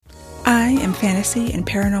am fantasy and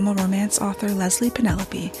paranormal romance author Leslie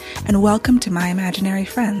Penelope, and welcome to My Imaginary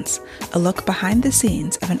Friends, a look behind the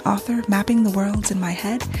scenes of an author mapping the worlds in my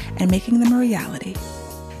head and making them a reality.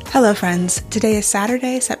 Hello friends, today is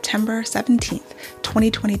Saturday, September 17th,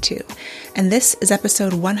 2022, and this is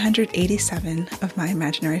episode 187 of My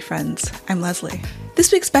Imaginary Friends. I'm Leslie.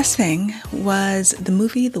 This week's best thing was the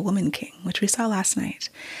movie The Woman King, which we saw last night.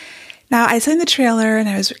 Now, I saw the trailer and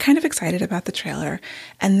I was kind of excited about the trailer,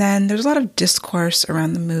 and then there's a lot of discourse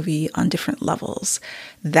around the movie on different levels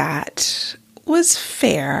that was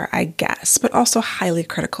fair, I guess, but also highly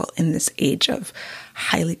critical in this age of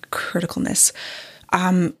highly criticalness.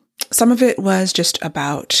 Some of it was just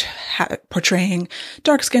about portraying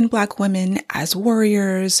dark-skinned Black women as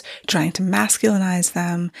warriors, trying to masculinize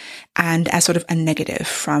them, and as sort of a negative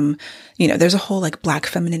from, there's a whole Black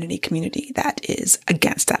femininity community that is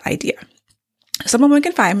against that idea. Some women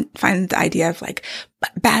can find the idea of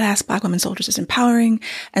badass Black women soldiers as empowering,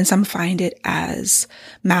 and some find it as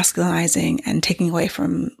masculinizing and taking away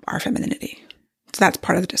from our femininity. So that's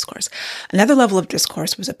part of the discourse. Another level of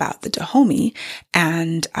discourse was about the Dahomey,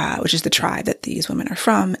 and which is the tribe that these women are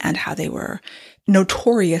from, and how they were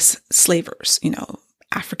notorious slavers.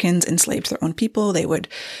 Africans enslaved their own people. They would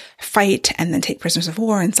fight and then take prisoners of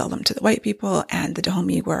war and sell them to the white people. And the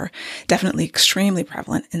Dahomey were definitely extremely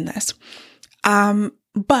prevalent in this.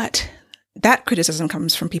 But that criticism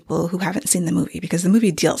comes from people who haven't seen the movie, because the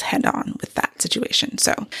movie deals head on with that situation.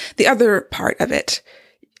 So the other part of it,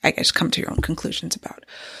 I guess, come to your own conclusions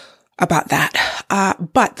about that.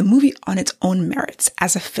 But the movie on its own merits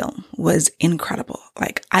as a film was incredible.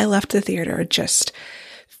 I left the theater just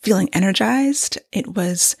feeling energized. It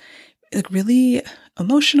was really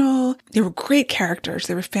emotional. There were great characters.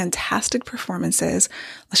 There were fantastic performances.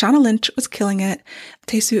 Lashana Lynch was killing it.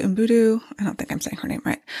 Tesu Mbudu, I don't think I'm saying her name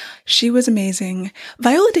right. She was amazing.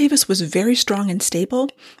 Viola Davis was very strong and stable,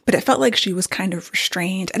 but it felt like she was kind of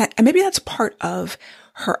restrained. And maybe that's part of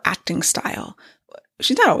her acting style.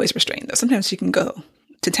 She's not always restrained, though. Sometimes she can go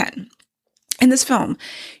to 10. In this film,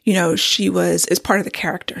 she is part of the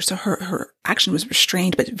character. So her action was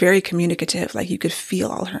restrained, but very communicative. You could feel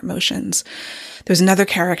all her emotions. There was another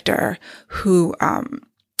character who, I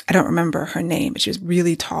don't remember her name, but she was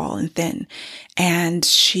really tall and thin. And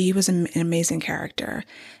she was an amazing character.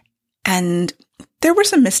 And there were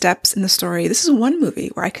some missteps in the story. This is one movie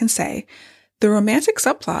where I can say the romantic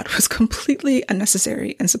subplot was completely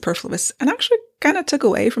unnecessary and superfluous, and actually kind of took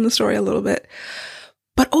away from the story a little bit.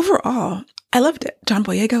 But overall, I loved it. John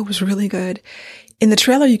Boyega was really good. In the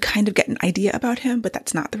trailer, you kind of get an idea about him, but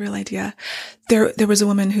that's not the real idea. There was a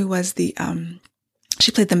woman who was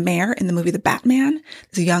she played the mayor in the movie The Batman.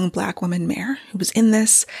 There's a young Black woman mayor who was in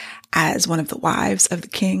this as one of the wives of the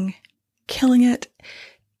king, killing it.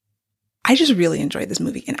 I just really enjoyed this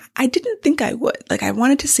movie, and I didn't think I would. I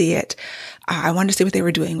wanted to see it. I wanted to see what they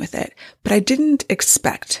were doing with it, but I didn't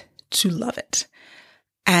expect to love it.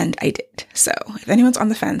 And I did. So if anyone's on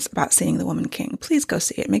the fence about seeing The Woman King, please go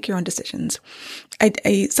see it. Make your own decisions.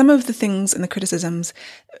 Some of the things and the criticisms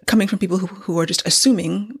coming from people who are just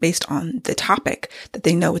assuming based on the topic that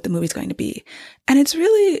they know what the movie's going to be. And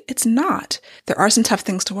it's not. There are some tough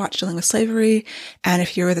things to watch dealing with slavery. And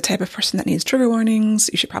if you're the type of person that needs trigger warnings,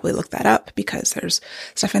 you should probably look that up, because there's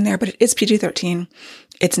stuff in there, but it is PG-13.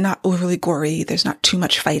 It's not overly gory. There's not too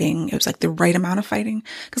much fighting. It was the right amount of fighting,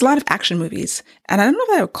 because a lot of action movies, and I don't know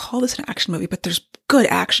if I would call this an action movie, but there's good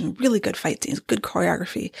action, really good fight scenes, good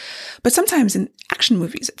choreography. But sometimes in action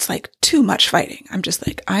movies, it's too much fighting. I'm just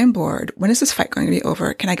I'm bored. When is this fight going to be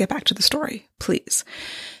over? Can I get back to the story, please?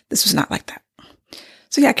 This was not like that.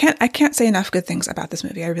 So yeah, I can't say enough good things about this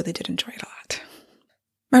movie. I really did enjoy it a lot.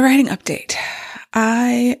 My writing update.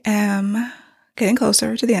 I am getting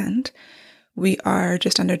closer to the end. We are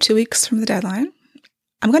just under 2 weeks from the deadline.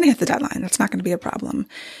 I'm going to hit the deadline. That's not going to be a problem.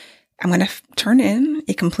 I'm going to turn in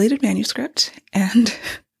a completed manuscript, and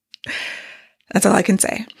that's all I can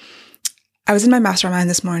say. I was in my mastermind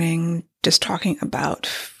this morning just talking about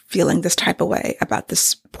feeling this type of way about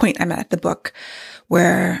this point I'm at the book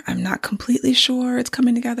where I'm not completely sure it's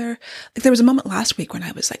coming together. There was a moment last week when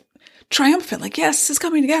I was triumphant, yes, it's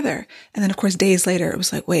coming together. And then of course, days later, it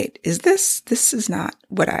was wait, this is not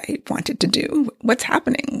what I wanted to do. What's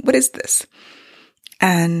happening? What is this?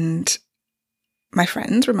 And my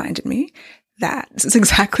friends reminded me that this is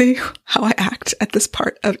exactly how I act at this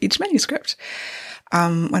part of each manuscript.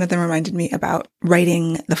 One of them reminded me about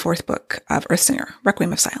writing the fourth book of Earthsinger,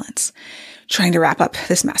 Requiem of Silence, trying to wrap up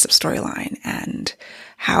this massive storyline, and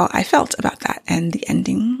how I felt about that. And the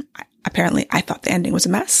ending, apparently I thought the ending was a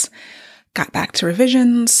mess, got back to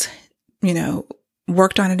revisions,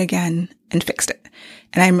 worked on it again, and fixed it.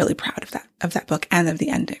 And I'm really proud of that book and of the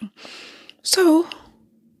ending. So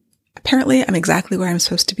apparently I'm exactly where I'm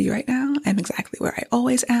supposed to be right now. I'm exactly where I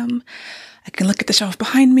always am. I can look at the shelf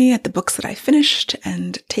behind me at the books that I finished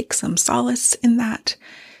and take some solace in that.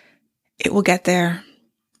 It will get there.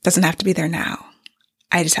 Doesn't have to be there now.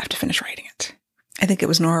 I just have to finish writing it. I think it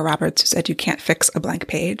was Nora Roberts who said you can't fix a blank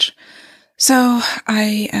page. So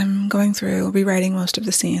I am going through rewriting most of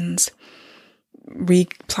the scenes,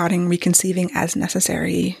 replotting, reconceiving as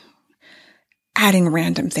necessary, adding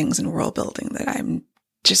random things in world building that I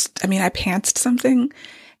pantsed something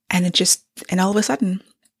and all of a sudden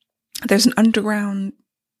there's an underground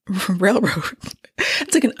railroad.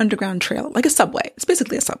 It's like an underground trail, like a subway. It's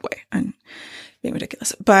basically a subway. I'm being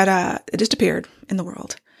ridiculous, but it just appeared in the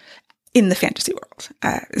world. In the fantasy world.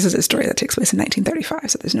 This is a story that takes place in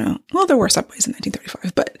 1935, so there were subways in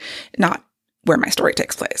 1935, but not where my story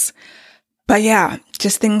takes place. But yeah,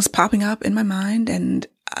 just things popping up in my mind, and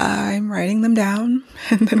I'm writing them down,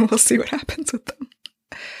 and then we'll see what happens with them.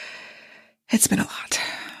 It's been a lot.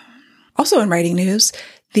 Also in writing news,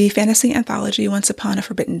 the fantasy anthology Once Upon a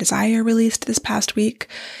Forbidden Desire released this past week.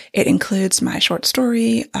 It includes my short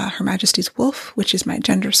story, Her Majesty's Wolf, which is my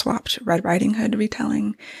gender-swapped Red Riding Hood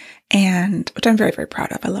retelling, and which I'm very, very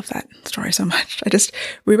proud of. I love that story so much. I just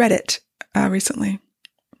reread it recently,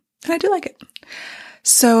 and I do like it.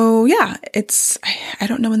 So yeah, I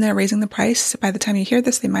don't know when they're raising the price. By the time you hear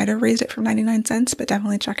this, they might have raised it from 99 cents, but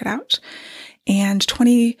definitely check it out. And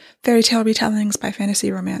 20 fairy tale retellings by fantasy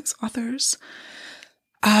romance authors.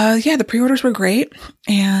 The pre-orders were great,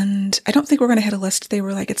 and I don't think we're going to hit a list. They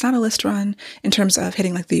were like, it's not a list run in terms of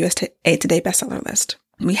hitting like the USA Today bestseller list.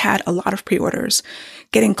 We had a lot of pre-orders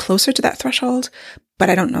getting closer to that threshold, but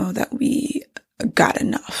I don't know that we got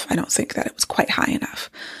enough. I don't think that it was quite high enough,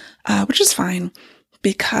 which is fine,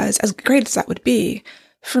 because as great as that would be,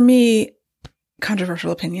 for me,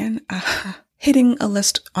 controversial opinion, hitting a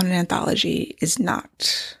list on an anthology is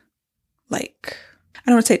not like, I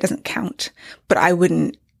don't want to say it doesn't count, but I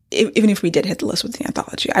wouldn't, even if we did hit the list with the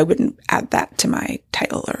anthology, I wouldn't add that to my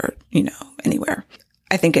title or, anywhere.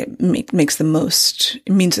 I think it means the most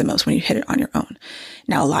when you hit it on your own.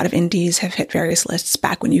 Now, a lot of indies have hit various lists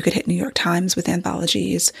back when you could hit New York Times with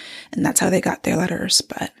anthologies, and that's how they got their letters.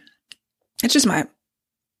 But it's just my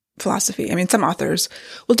philosophy. I mean, some authors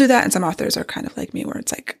will do that, and some authors are kind of like me, where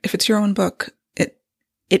it's like, if it's your own book,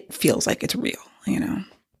 it feels like it's real,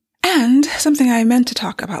 And something I meant to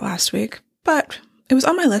talk about last week, but it was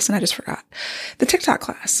on my list and I just forgot. The TikTok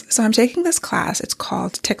class. So I'm taking this class. It's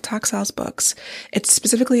called TikTok Sells Books. It's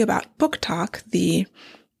specifically about BookTok, the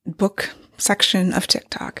book section of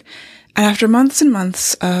TikTok. And after months and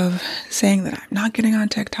months of saying that I'm not getting on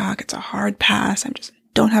TikTok, it's a hard pass, I just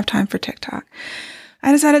don't have time for TikTok,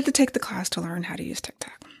 I decided to take the class to learn how to use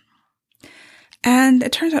TikTok. And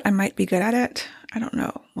it turns out I might be good at it. I don't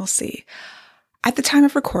know. We'll see. At the time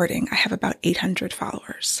of recording, I have about 800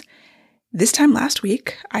 followers. This time last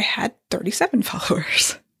week, I had 37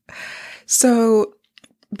 followers. So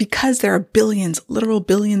because there are billions, literal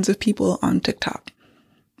billions of people on TikTok,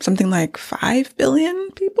 something like 5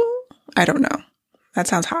 billion people? I don't know. That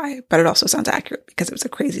sounds high, but it also sounds accurate because it was a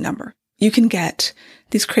crazy number. You can get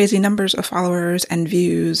these crazy numbers of followers and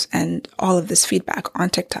views and all of this feedback on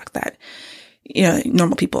TikTok that,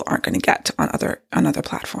 normal people aren't going to get on other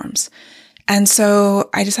platforms. And so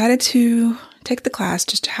I decided to take the class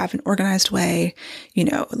just to have an organized way,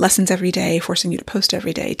 lessons every day, forcing you to post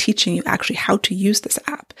every day, teaching you actually how to use this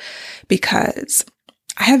app, because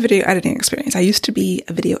I have video editing experience. I used to be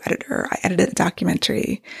a video editor. I edited a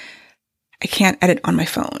documentary. I can't edit on my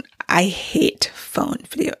phone. I hate phone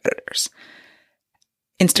video editors.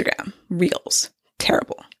 Instagram, Reels,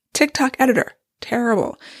 terrible. TikTok editor,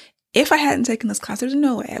 terrible. If I hadn't taken this class, there's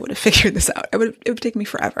no way I would have figured this out. It would take me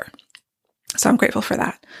forever. So I'm grateful for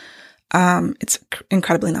that. It's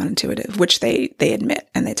incredibly non-intuitive, which they admit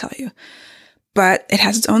and they tell you. But it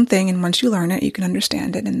has its own thing, and once you learn it, you can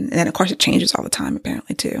understand it. And then, of course, it changes all the time,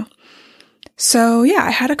 apparently, too. So, yeah,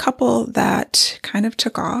 I had a couple that kind of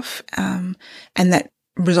took off, and that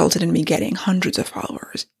resulted in me getting hundreds of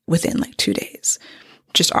followers within, 2 days,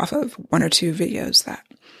 just off of 1 or 2 videos that...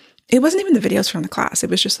 It wasn't even the videos from the class. It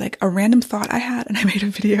was just a random thought I had, and I made a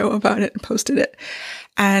video about it and posted it.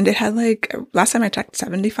 And it had last time I checked,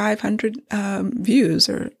 7,500 views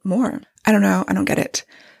or more. I don't know. I don't get it.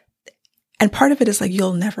 And part of it is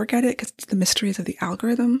you'll never get it because it's the mysteries of the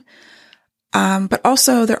algorithm. But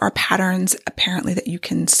also there are patterns apparently that you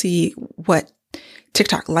can see what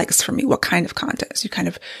TikTok likes from me, what kind of content. So you kind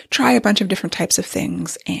of try a bunch of different types of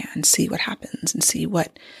things and see what happens and see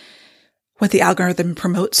what the algorithm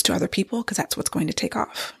promotes to other people, because that's what's going to take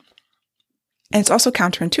off. And it's also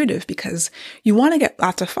counterintuitive because you want to get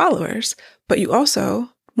lots of followers, but you also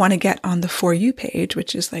want to get on the For You page,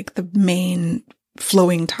 which is like the main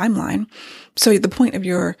flowing timeline. So the point of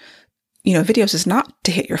your, videos is not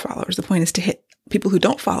to hit your followers. The point is to hit people who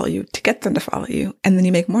don't follow you, to get them to follow you. And then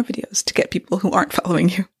you make more videos to get people who aren't following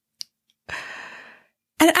you.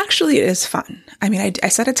 And actually it is fun. I mean, I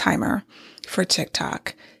set a timer for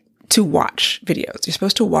TikTok to watch videos. You're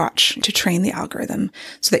supposed to watch to train the algorithm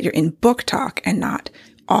so that you're in book talk and not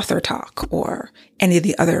author talk or any of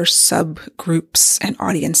the other subgroups and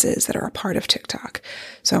audiences that are a part of TikTok.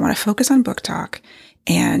 So I want to focus on book talk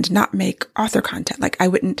and not make author content. Like I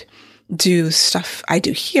wouldn't do stuff I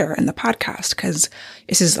do here in the podcast because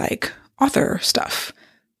this is like author stuff.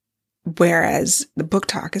 Whereas the book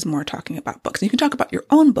talk is more talking about books. And you can talk about your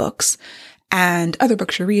own books and other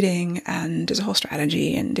books you're reading, and there's a whole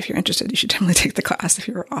strategy. And if you're interested, you should definitely take the class if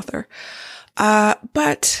you're an author.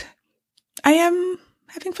 But I am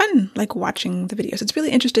having fun, like watching the videos. It's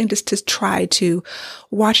really interesting just to try to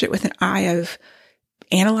watch it with an eye of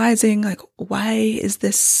analyzing, like, why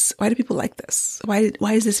do people like this?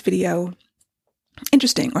 Why is this video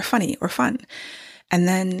interesting or funny or fun? And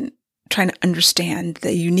then trying to understand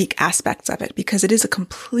the unique aspects of it, because it is a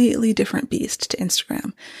completely different beast to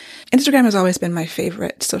Instagram. Instagram has always been my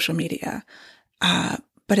favorite social media.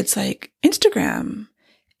 But it's like Instagram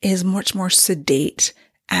is much more sedate,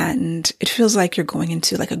 and it feels like you're going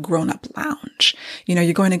into like a grown-up lounge.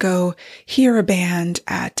 You're going to go hear a band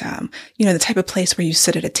at, the type of place where you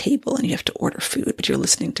sit at a table and you have to order food, but you're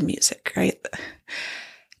listening to music, right?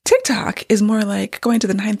 TikTok is more like going to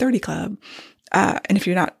the 930 Club. And if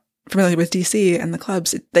you're not familiar with DC and the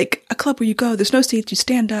clubs, it's like a club where you go, there's no seats, you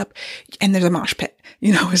stand up, and there's a mosh pit.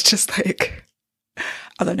 It's just like,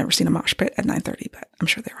 although I've never seen a mosh pit at 9:30, but I'm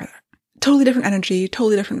sure they were there. Totally different energy,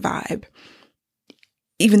 totally different vibe.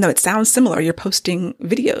 Even though it sounds similar, you're posting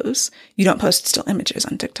videos. You don't post still images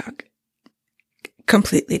on TikTok.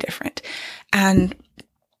 Completely different. And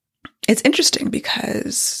it's interesting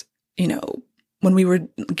because, when we were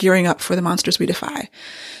gearing up for the Monsters We Defy,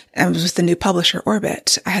 and it was with the new publisher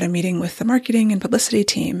Orbit, I had a meeting with the marketing and publicity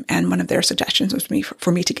team, and one of their suggestions was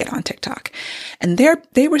for me to get on TikTok. And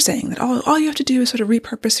they were saying that all you have to do is sort of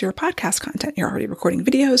repurpose your podcast content. You're already recording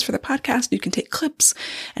videos for the podcast. You can take clips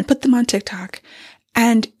and put them on TikTok.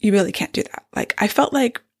 And you really can't do that. Like, I felt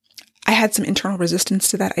like I had some internal resistance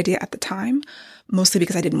to that idea at the time, mostly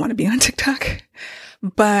because I didn't want to be on TikTok.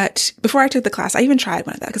 But before I took the class, I even tried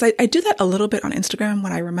one of that, because I do that a little bit on Instagram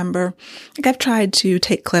when I remember. Like, I've tried to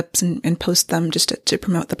take clips and post them just to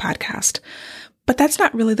promote the podcast. But that's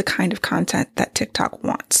not really the kind of content that TikTok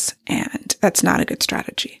wants, and that's not a good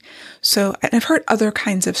strategy. So I've heard other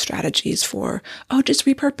kinds of strategies for, just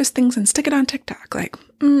repurpose things and stick it on TikTok. Like,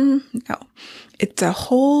 no. It's a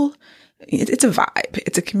vibe.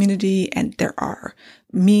 It's a community, and there are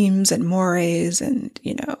memes and mores and,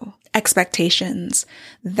 expectations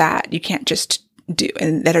that you can't just do,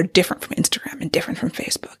 and that are different from Instagram and different from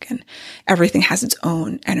Facebook, and everything has its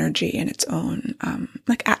own energy and its own,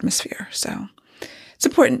 atmosphere. So it's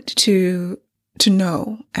important to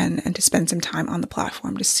know and to spend some time on the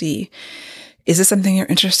platform to see, is this something you're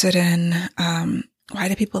interested in? Why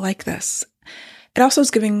do people like this? It also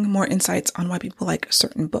is giving more insights on why people like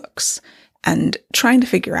certain books, and trying to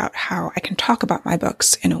figure out how I can talk about my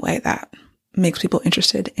books in a way that makes people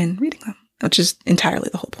interested in reading them, which is entirely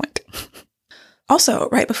the whole point. Also,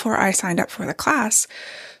 right before I signed up for the class,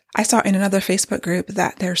 I saw in another Facebook group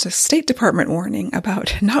that there's a State Department warning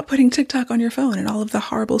about not putting TikTok on your phone and all of the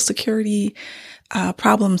horrible security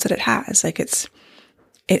problems that it has. Like, it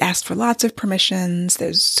asks for lots of permissions.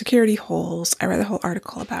 There's security holes. I read the whole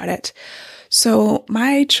article about it. So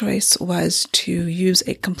my choice was to use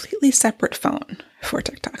a completely separate phone for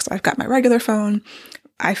TikTok. So I've got my regular phone,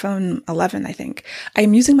 iPhone 11, I think. I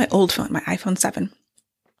am using my old phone, my iPhone 7,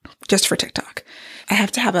 just for TikTok. I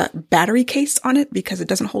have to have a battery case on it because it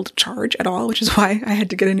doesn't hold a charge at all, which is why I had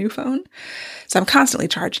to get a new phone. So I'm constantly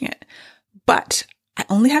charging it. But I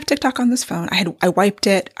only have TikTok on this phone. I wiped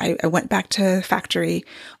it. I went back to factory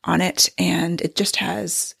on it, and it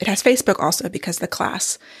has Facebook also, because the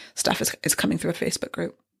class stuff is coming through a Facebook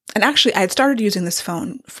group. And actually, I had started using this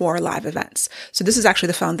phone for live events. So this is actually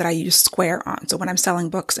the phone that I use Square on. So when I'm selling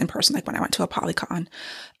books in person, like when I went to a Polycon,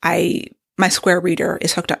 my Square reader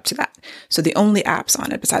is hooked up to that. So the only apps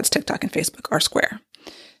on it besides TikTok and Facebook are Square.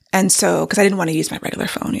 And so, because I didn't want to use my regular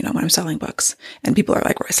phone, when I'm selling books, and people are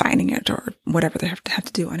like signing it or whatever they have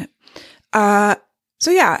to do on it.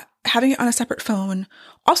 So yeah, having it on a separate phone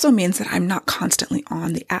also means that I'm not constantly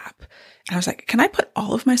on the app. And I was like, can I put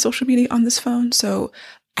all of my social media on this phone? So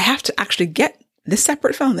I have to actually get this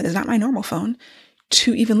separate phone that is not my normal phone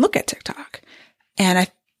to even look at TikTok. And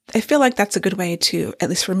I feel like that's a good way to, at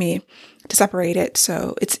least for me, to separate it.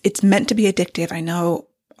 So it's meant to be addictive. I know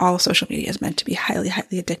all social media is meant to be highly,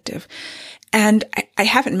 highly addictive. And I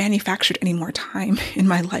haven't manufactured any more time in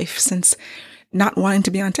my life since not wanting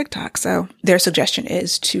to be on TikTok. So their suggestion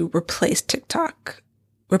is to replace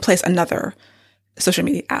another social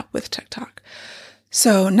media app with TikTok.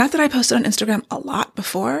 So not that I posted on Instagram a lot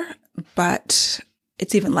before, but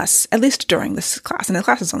it's even less, at least during this class. And the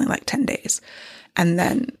class is only like 10 days. And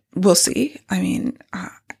then we'll see. I mean,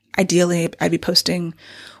 ideally, I'd be posting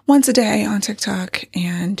once a day on TikTok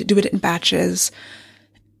and do it in batches.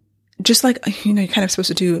 Just like, you're kind of supposed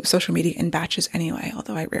to do social media in batches anyway,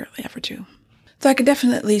 although I rarely ever do. So I could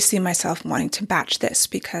definitely see myself wanting to batch this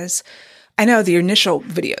because I know the initial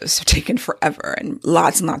videos have taken forever and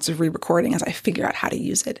lots of re-recording as I figure out how to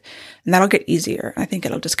use it. And that'll get easier. I think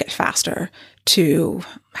it'll just get faster to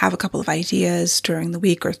have a couple of ideas during the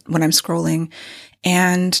week or when I'm scrolling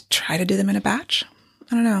and try to do them in a batch.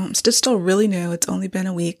 I don't know. I'm still really new. It's only been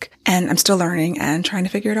a week and I'm still learning and trying to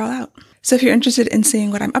figure it all out. So if you're interested in seeing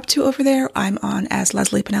what I'm up to over there, I'm on as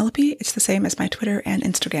Leslie Penelope. It's the same as my Twitter and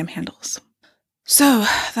Instagram handles. So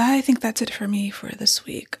I think that's it for me for this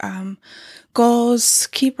week. Goals,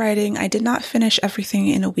 keep writing. I did not finish everything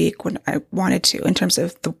in a week when I wanted to in terms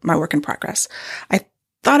of my work in progress. I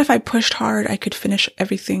thought if I pushed hard, I could finish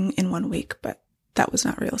everything in 1 week, but that was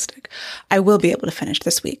not realistic. I will be able to finish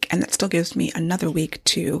this week, and that still gives me another week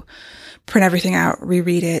to print everything out,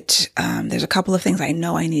 reread it. There's a couple of things I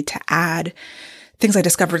know I need to add, things I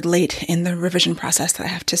discovered late in the revision process that I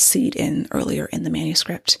have to seed in earlier in the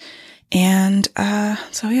manuscript. And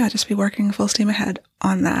just be working full steam ahead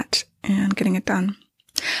on that and getting it done.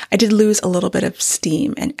 I did lose a little bit of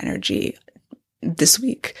steam and energy this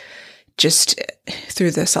week just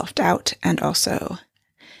through the self-doubt and also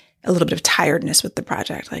a little bit of tiredness with the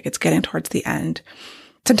project. Like, it's getting towards the end.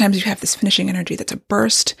 Sometimes you have this finishing energy that's a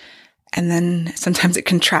burst, and then sometimes it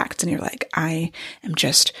contracts and you're like, I am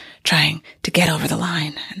just trying to get over the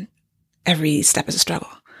line, and every step is a struggle.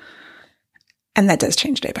 And that does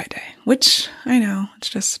change day by day, which I know, it's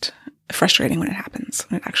just frustrating when it happens,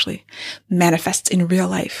 when it actually manifests in real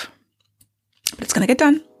life. But it's going to get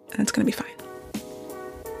done, and it's going to be fine.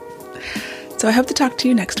 So I hope to talk to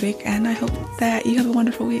you next week, and I hope that you have a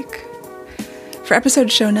wonderful week. For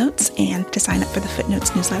episode show notes and to sign up for the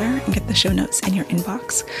Footnotes newsletter and get the show notes in your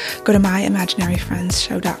inbox, go to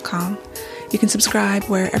myimaginaryfriendsshow.com. You can subscribe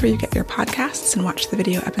wherever you get your podcasts and watch the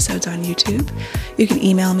video episodes on YouTube. You can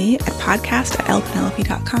email me at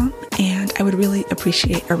podcast@lpenelope.com, and I would really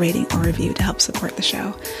appreciate a rating or review to help support the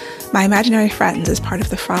show. My Imaginary Friends is part of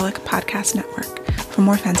the Frolic Podcast Network. For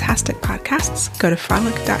more fantastic podcasts, go to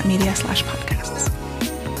frolic.media/podcasts.